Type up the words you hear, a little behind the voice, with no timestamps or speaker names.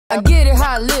I get it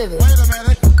how I live it.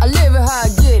 I live it how I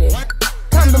get it.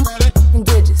 Come to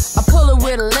digits. I pull it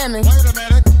with a lemon.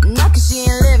 Not cause she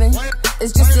ain't living.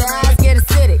 It's just your eyes get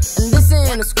acidic. And this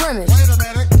ain't a scrimmage.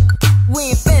 We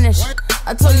ain't finished.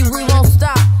 I told you we won't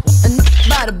stop. And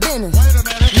by the business.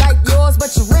 Like yours,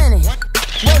 but you're renting.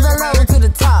 Wave that low to the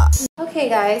top. Okay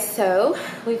guys, so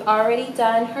we've already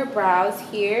done her brows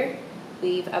here.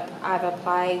 I've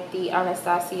applied the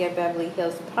Anastasia Beverly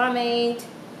Hills Pomade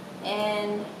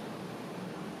and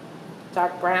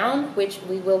dark brown, which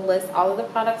we will list all of the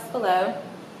products below.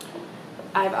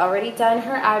 I've already done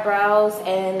her eyebrows,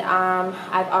 and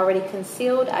I've already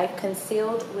concealed. I've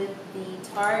concealed with the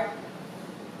Tarte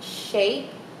Shape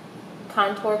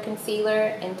Contour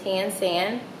Concealer in Tan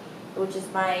Sand, which is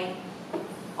my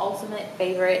ultimate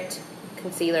favorite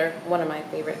concealer, one of my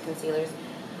favorite concealers.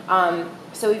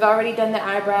 So we've already done the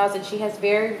eyebrows, and she has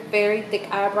very, very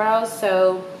thick eyebrows,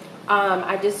 so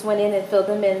I just went in and filled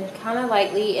them in kind of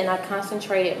lightly, and I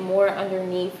concentrated more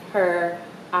underneath her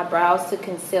eyebrows to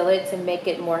conceal it, to make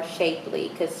it more shapely,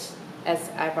 because as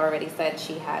I've already said,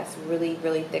 she has really,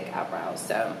 really thick eyebrows.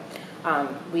 So I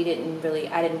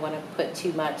didn't want to put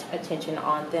too much attention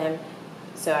on them,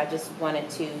 so I just wanted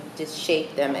to just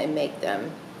shape them and make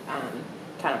them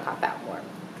kind of pop out more.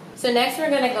 So next we're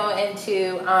going to go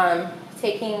into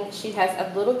she has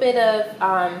a little bit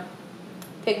of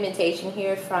pigmentation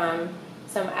here from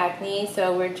some acne,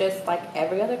 so we're just like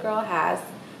every other girl has.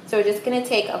 So we're just going to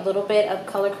take a little bit of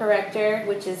color corrector,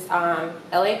 which is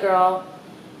LA Girl,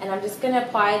 and I'm just going to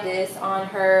apply this on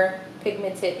her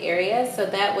pigmented area so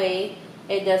that way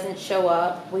it doesn't show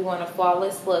up. We want a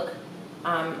flawless look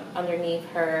underneath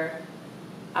her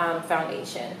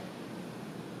foundation.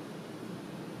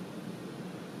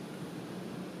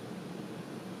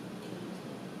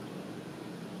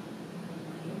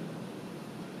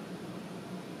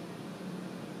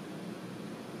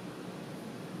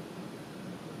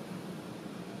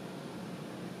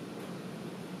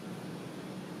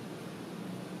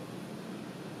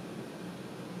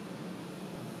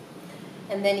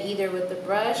 And then either with the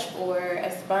brush or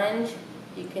a sponge,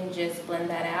 you can just blend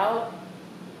that out.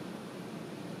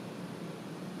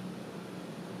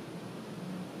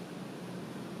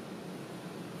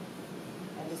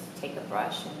 I just take a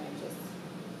brush and I just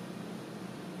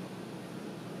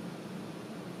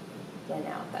blend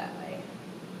out that way.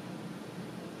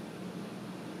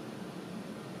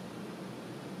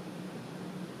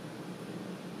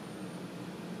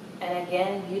 And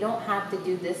again, you don't have to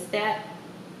do this step,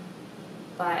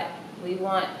 but we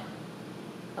want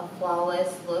a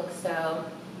flawless look, so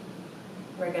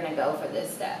we're gonna go for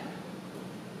this step.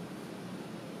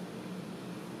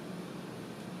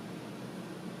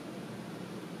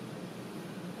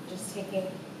 Just taking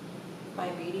my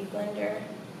beauty blender, I'm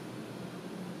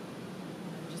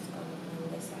just gonna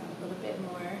blend this out a little bit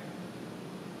more.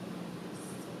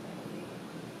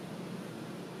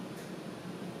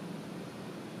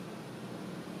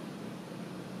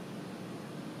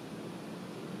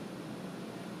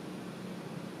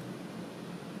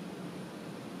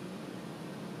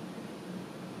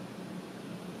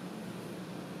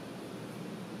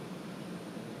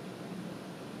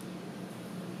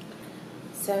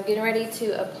 So I'm getting ready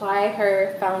to apply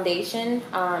her foundation.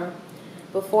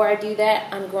 Before I do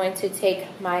that, I'm going to take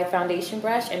my foundation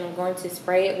brush and I'm going to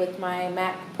spray it with my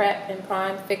MAC Prep and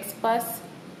Prime Fix Plus.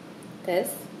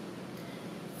 This.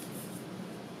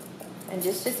 And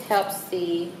this just helps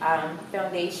the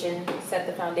foundation, set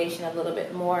the foundation a little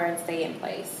bit more and stay in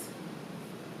place.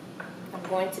 I'm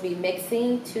going to be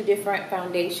mixing two different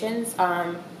foundations.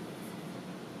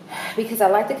 Because I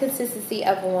like the consistency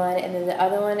of one, and then the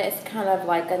other one is kind of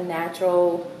like a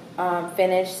natural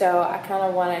finish, so I kind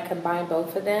of want to combine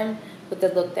both of them with the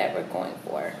look that we're going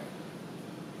for.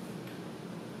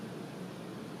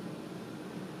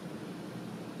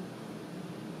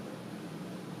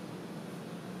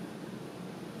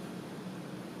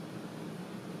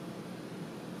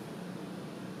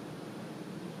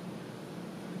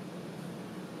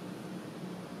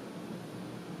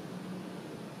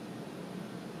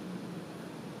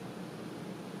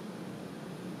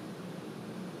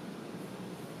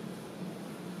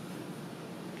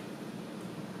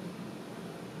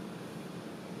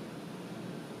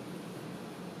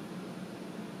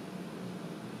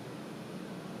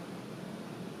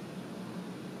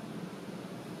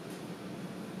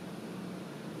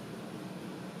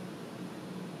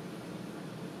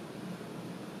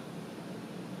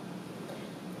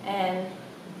 And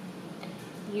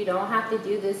you don't have to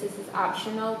do this is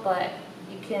optional, but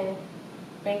you can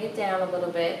bring it down a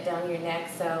little bit down your neck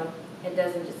so it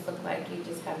doesn't just look like you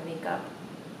just have makeup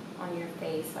on your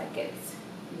face, like it's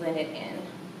blended in.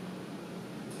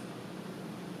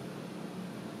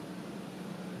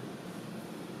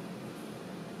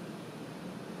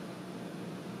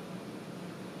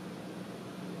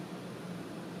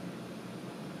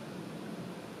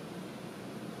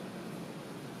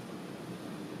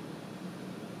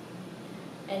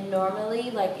 And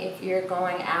normally, like if you're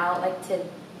going out, like to,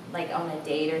 like on a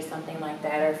date or something like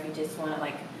that, or if you just want to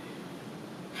like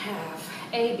have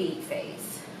a beat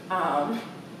face,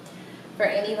 for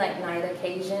any like night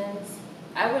occasions,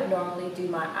 I would normally do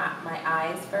my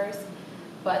eyes first.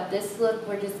 But this look,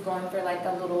 we're just going for like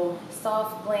a little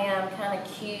soft glam, kind of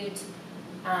cute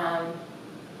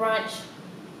brunch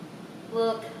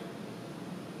look.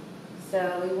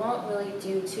 So we won't really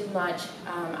do too much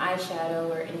eyeshadow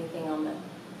or anything on the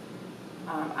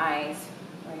eyes.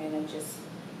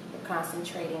 We're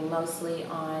concentrating mostly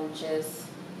on just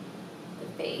the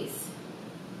face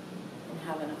and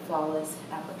having a flawless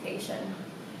application,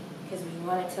 because we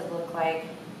want it to look like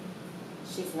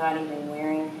she's not even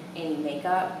wearing any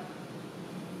makeup,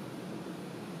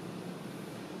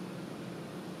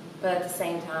 but at the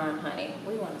same time, honey,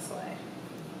 we want to slay.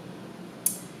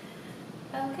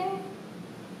 Okay.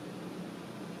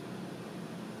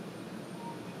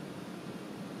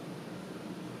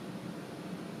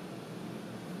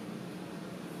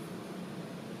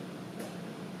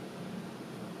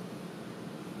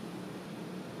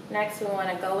 Next, we want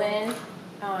to go in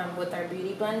with our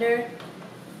beauty blender.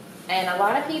 And a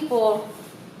lot of people,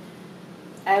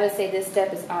 I would say this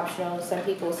step is optional. Some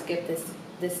people skip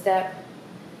this step.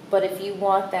 But if you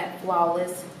want that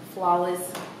flawless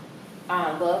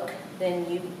look,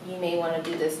 then you may want to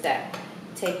do this step.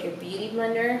 Take your beauty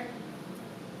blender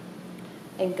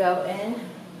and go in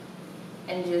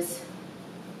and just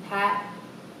pat,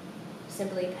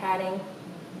 simply patting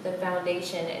the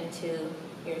foundation into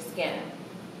your skin.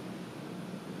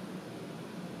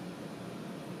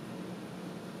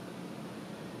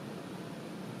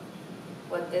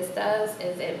 What this does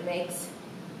is it makes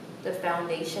the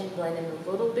foundation blend in a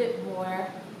little bit more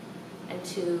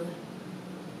into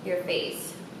your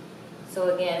face.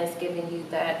 So again, it's giving you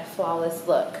that flawless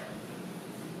look.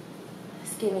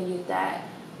 It's giving you that.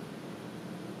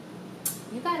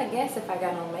 You gotta guess if I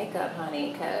got on makeup,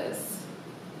 honey, because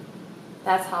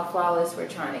that's how flawless we're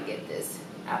trying to get this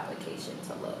application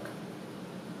to look.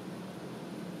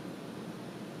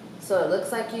 So it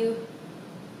looks like you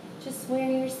just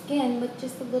wearing your skin look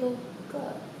just a little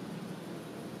good.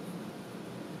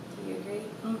 Do you agree?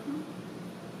 Mm-hmm.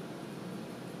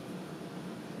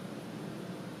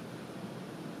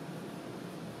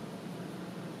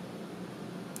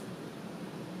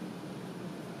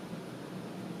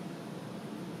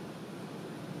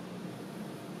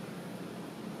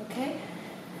 Okay.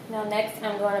 Now next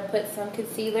I'm going to put some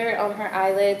concealer on her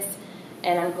eyelids,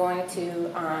 and I'm going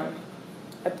to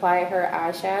apply her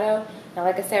eyeshadow. Now,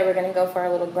 like I said, we're going to go for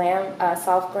a little glam,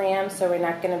 soft glam, so we're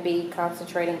not going to be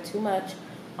concentrating too much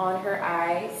on her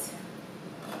eyes.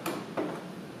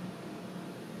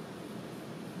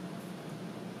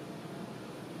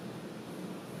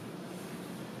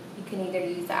 You can either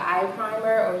use the eye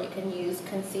primer or you can use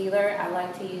concealer. I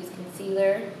like to use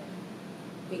concealer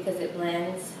because it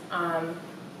blends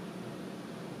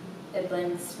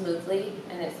smoothly,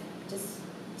 and it's just,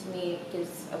 to me, it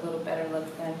gives a little better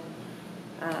look than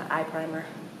eye primer.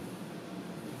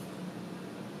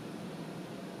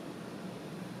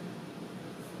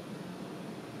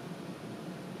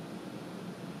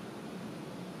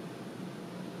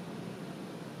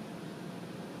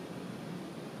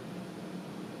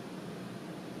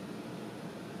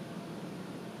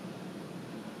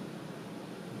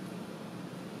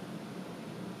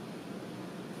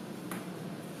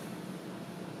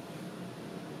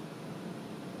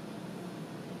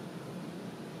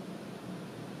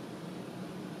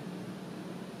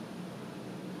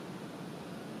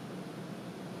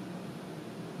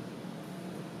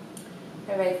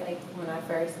 Everybody's like, when I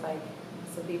first, like,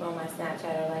 some people on my Snapchat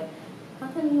are like, how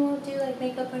come you won't do like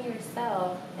makeup on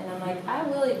yourself? And I'm like, I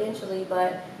will eventually,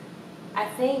 but I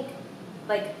think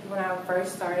like when I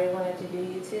first started wanting to do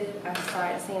YouTube, I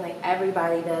started seeing like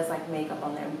everybody does like makeup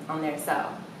on their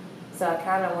self. So I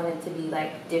kind of wanted to be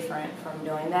like different from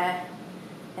doing that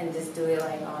and just do it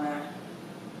like on a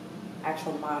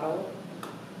actual model.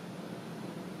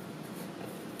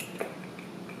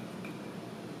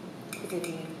 If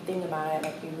you think about it,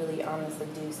 like you really honestly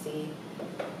do see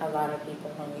a lot of people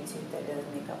on YouTube that does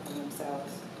makeup on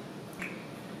themselves.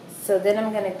 So then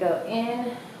I'm going to go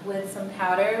in with some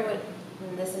powder.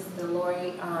 And this is the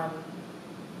Laura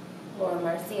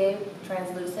Mercier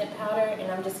translucent powder,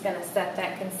 and I'm just going to set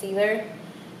that concealer,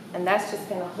 and that's just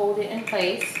going to hold it in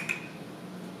place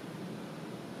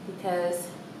because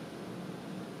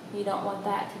you don't want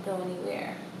that to go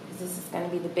anywhere, because this is going to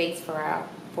be the base for our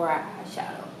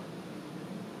eyeshadow.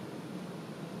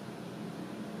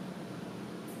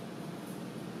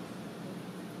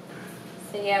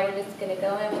 So yeah, we're just going to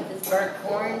go in with this burnt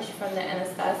orange from the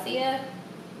Anastasia.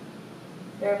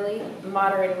 Beverly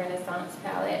Moderate Renaissance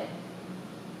palette.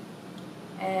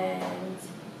 And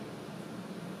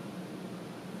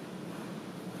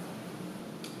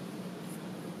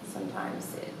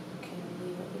sometimes it can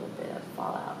leave a little bit of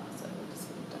fallout, so we're just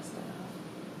going to dust that off.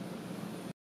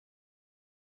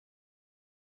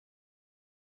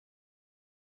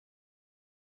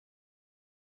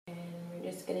 And we're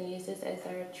just going to use this as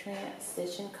our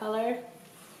transition color.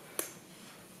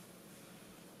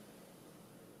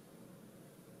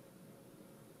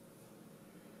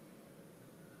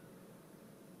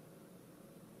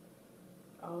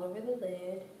 All over the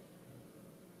lid.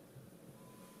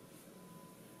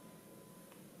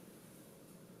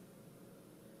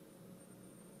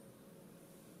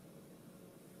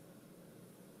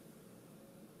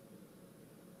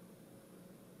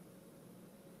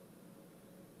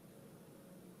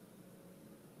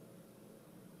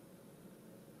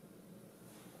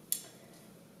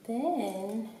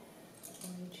 Then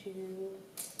I'm going to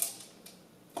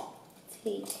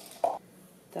take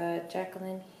the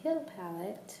Jaclyn Hill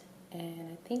palette,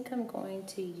 and I think I'm going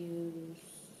to use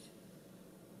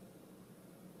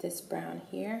this brown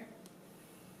here.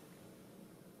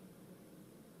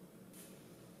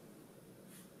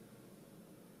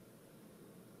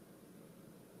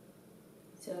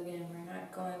 So again, we're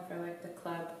not going for like the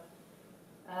club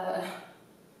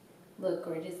look,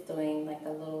 we're just doing like a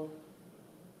little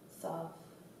soft,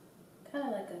 kind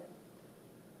of like a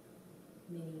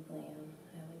mini glam,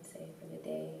 I would say, for the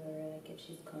day, or like if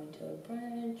she's going to a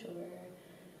brunch or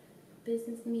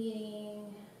business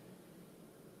meeting.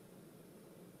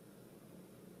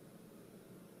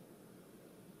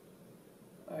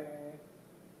 Or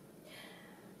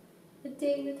a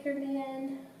date with her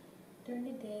man during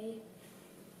the day.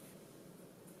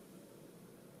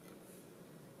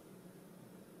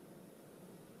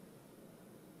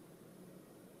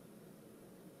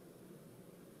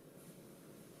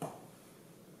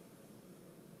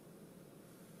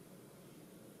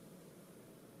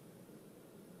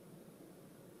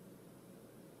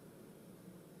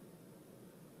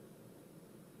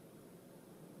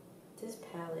 This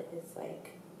palette is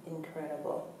like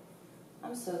incredible.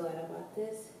 I'm so glad I bought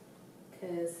this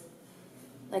because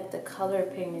like the color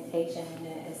pigmentation in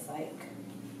it is like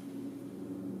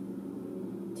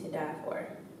to die for.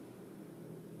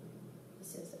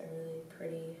 This is a really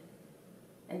pretty,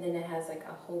 and then it has like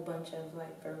a whole bunch of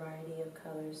like variety of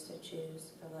colors to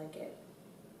choose. I like it.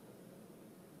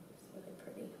 It's really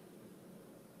pretty.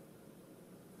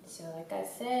 So like I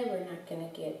said, we're not gonna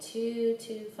get too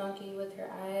funky with her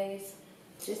eyes.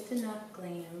 Just enough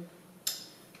glam.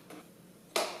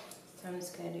 So I'm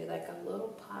just gonna do like a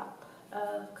little pop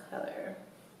of color.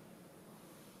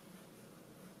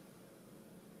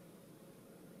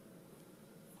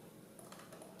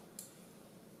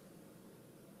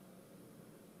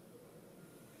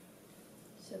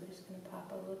 So we're just gonna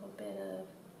pop a little bit of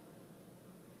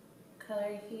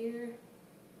color here.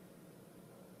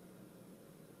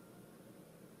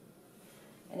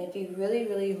 And if you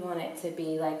really want it to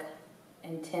be like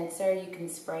intenser, you can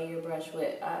spray your brush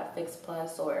with Fix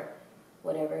Plus or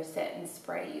whatever set and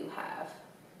spray you have.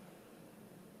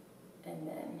 And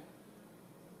then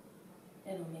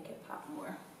it'll make it pop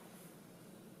more.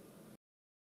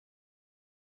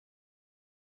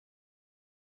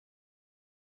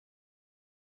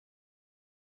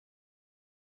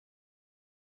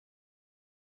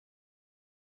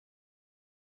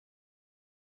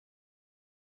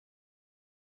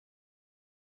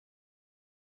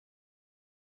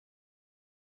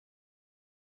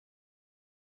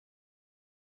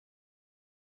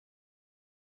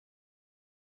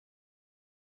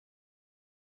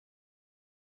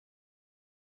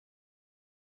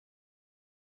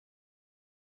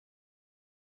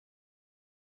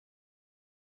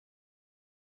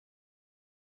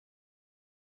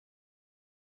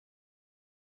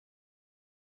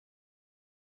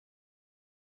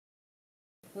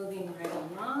 Moving right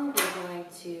along, we're going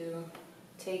to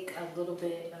take a little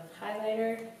bit of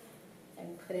highlighter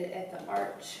and put it at the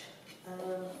arch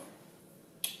of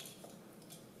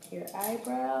your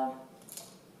eyebrow,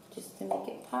 just to make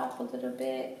it pop a little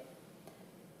bit.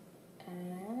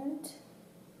 And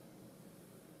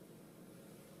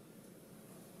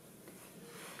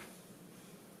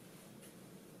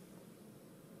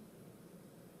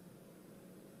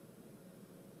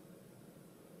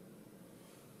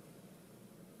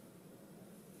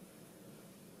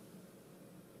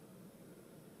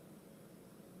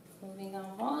moving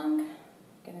along, I'm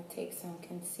gonna take some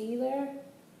concealer.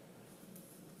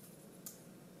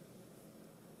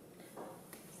 So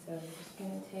we're just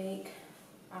gonna take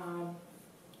our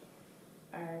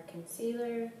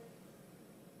concealer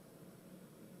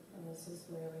This is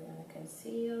where we're going to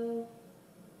conceal.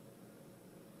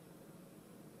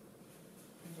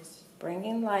 I'm just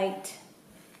bringing light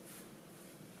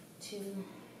to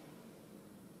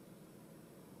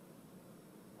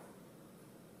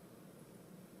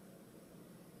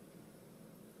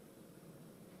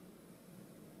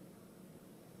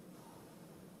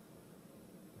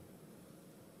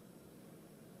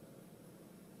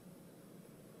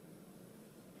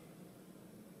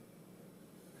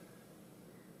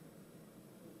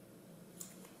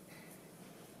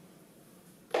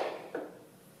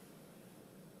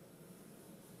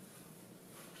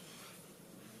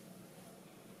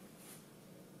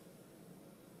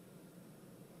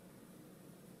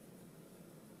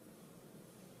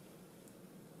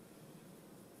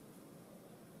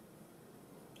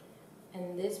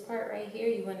And this part right here,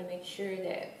 you want to make sure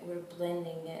that we're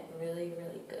blending it really,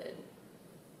 really good.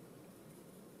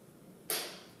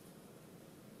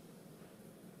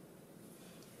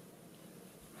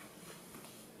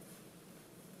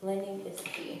 Blending is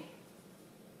key.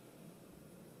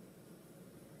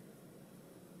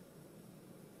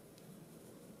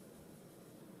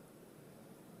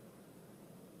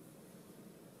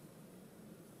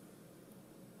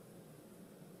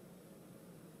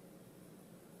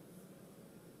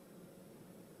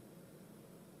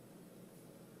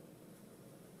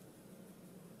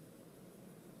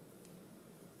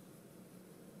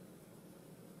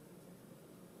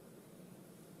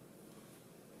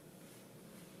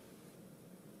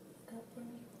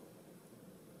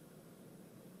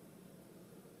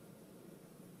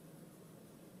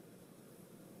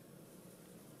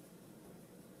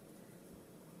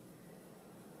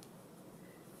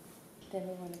 Then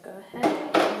we want to go ahead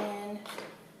and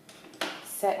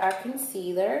set our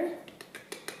concealer.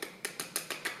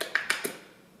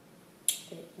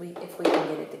 If we can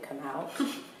get it to come out.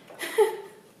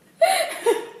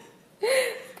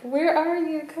 Where are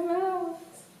you? Come out.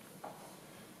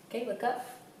 Okay, look up.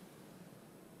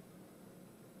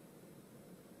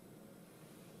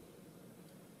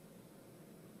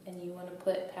 And you want to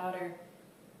put powder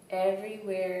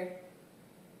everywhere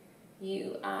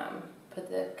you put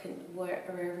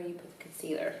wherever you put the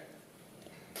concealer,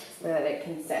 so that it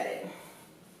can set it.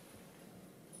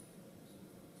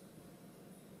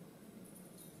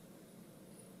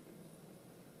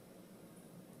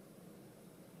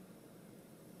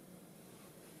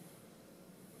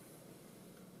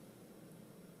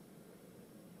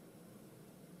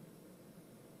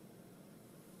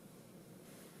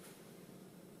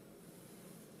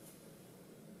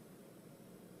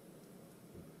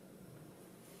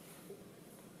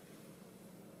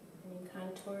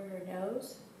 Contour her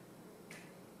nose.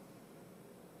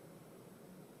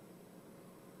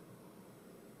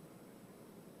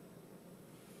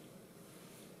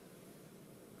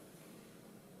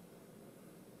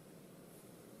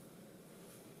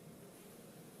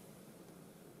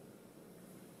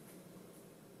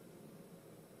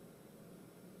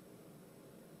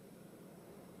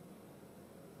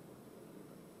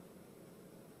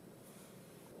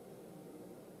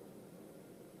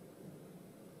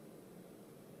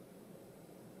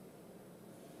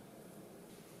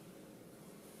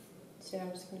 So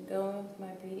I'm just going to go in with my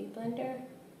beauty blender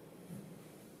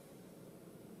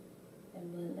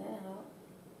and blend that out.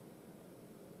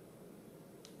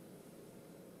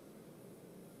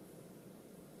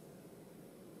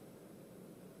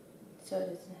 So it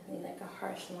doesn't have like a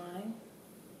harsh line.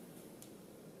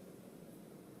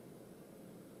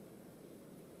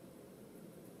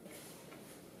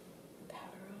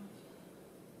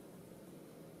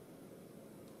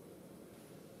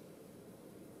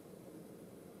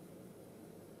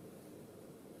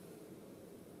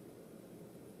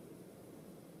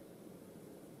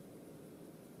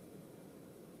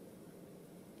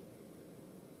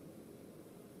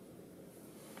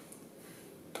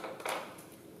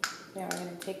 Now we're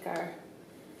going to take our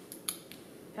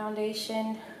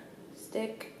foundation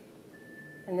stick,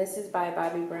 and this is by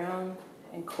Bobbi Brown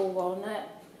and Cool Walnut.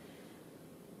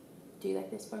 Do you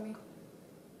like this for me?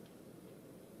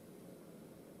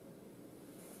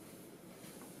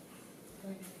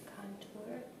 We're going to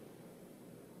contour.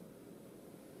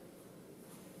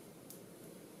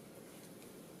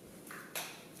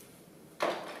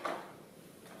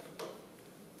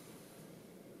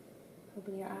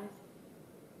 Open your eyes.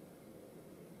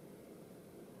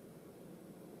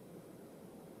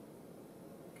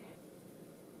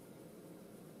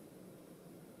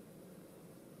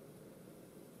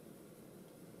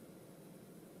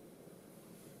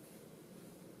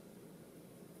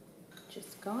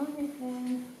 Just going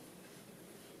in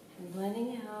and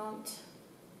blending out.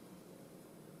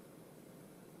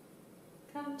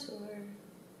 contour.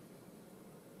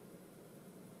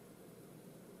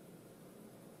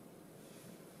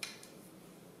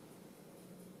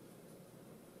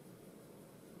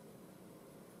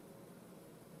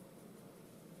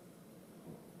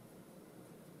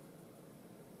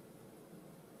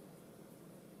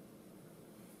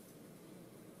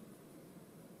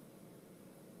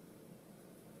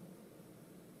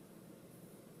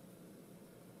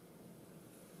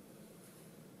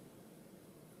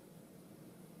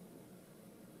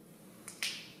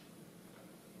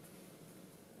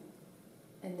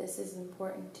 And this is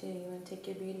important too. You want to take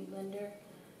your beauty blender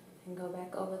and go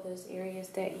back over those areas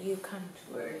that you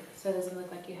contoured so it doesn't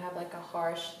look like you have like a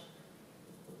harsh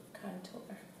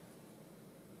contour.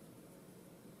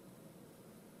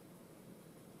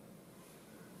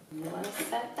 You want to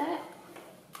set that.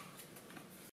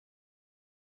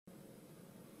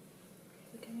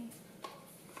 Look at me.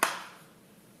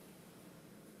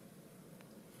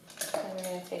 And we're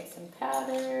going to take some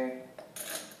powder.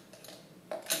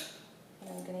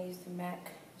 I'm going to use the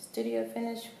MAC Studio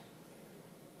Finish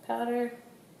powder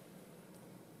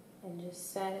and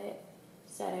just set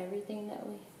everything that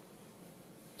we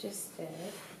just did.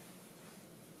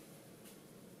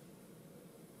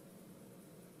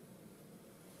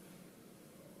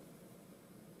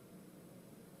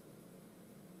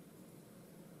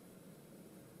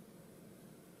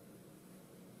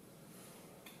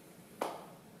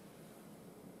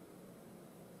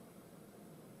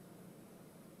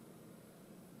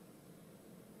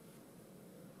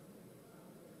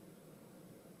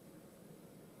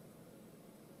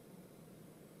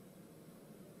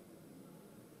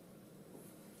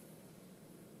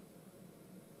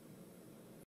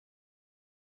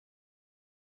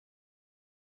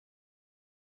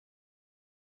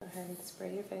 Go ahead and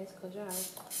spray your face, close your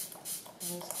eyes.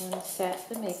 I'm just going to set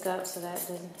the makeup so that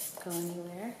doesn't go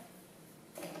anywhere.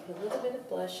 Put a little bit of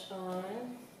blush on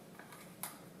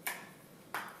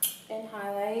and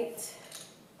highlight.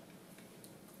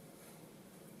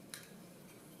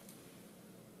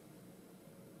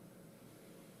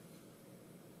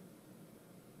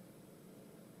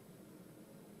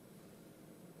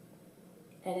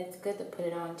 And it's good to put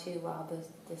it on too while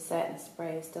the satin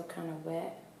spray is still kind of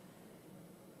wet.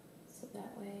 So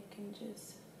that way it can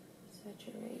just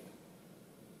saturate.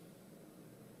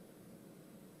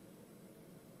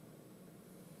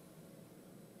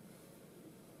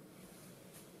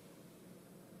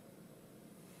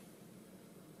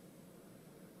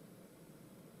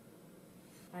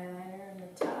 Eyeliner on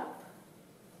the top,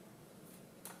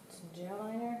 some gel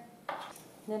liner,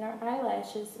 then our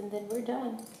eyelashes, and then we're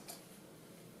done.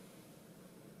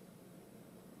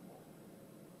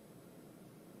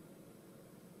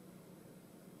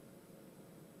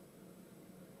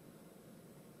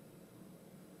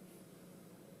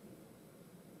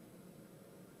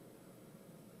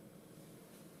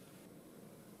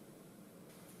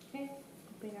 Okay,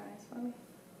 open your eyes for me.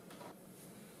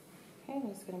 Okay,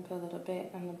 I'm just going to put a little bit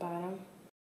on the bottom.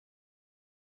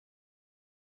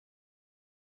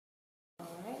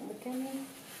 Alright, look at me.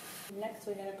 Next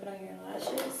we're going to put on your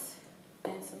lashes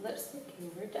and some lipstick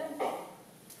and we're done.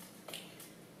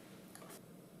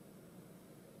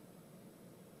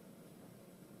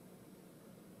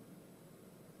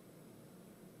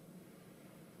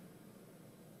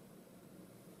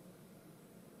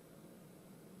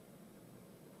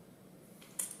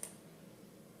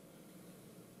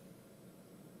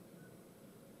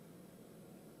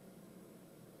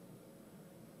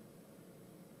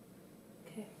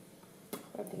 Okay,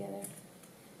 rub together.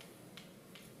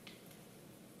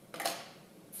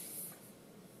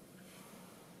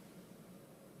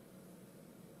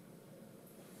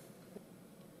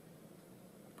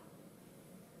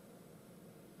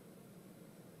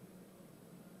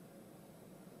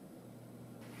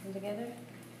 Rub together.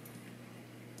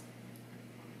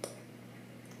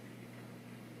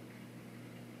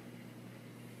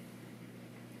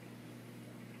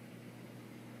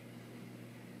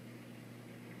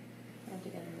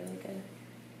 Together really good.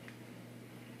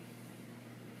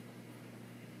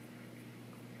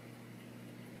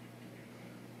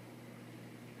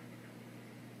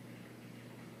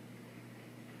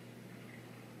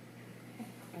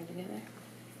 Okay, together.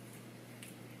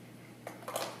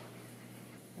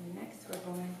 And next we're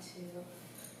going to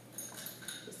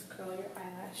just curl your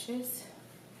eyelashes.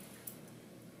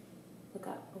 Look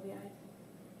up, open your eyes.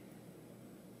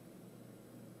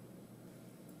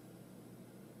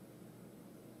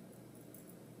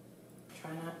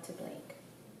 Try not to blink.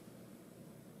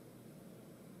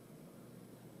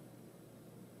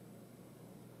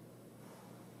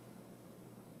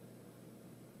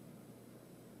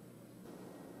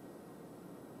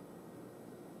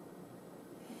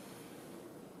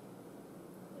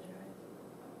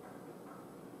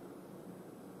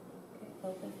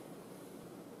 Open.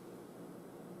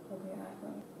 Open your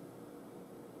iPhone.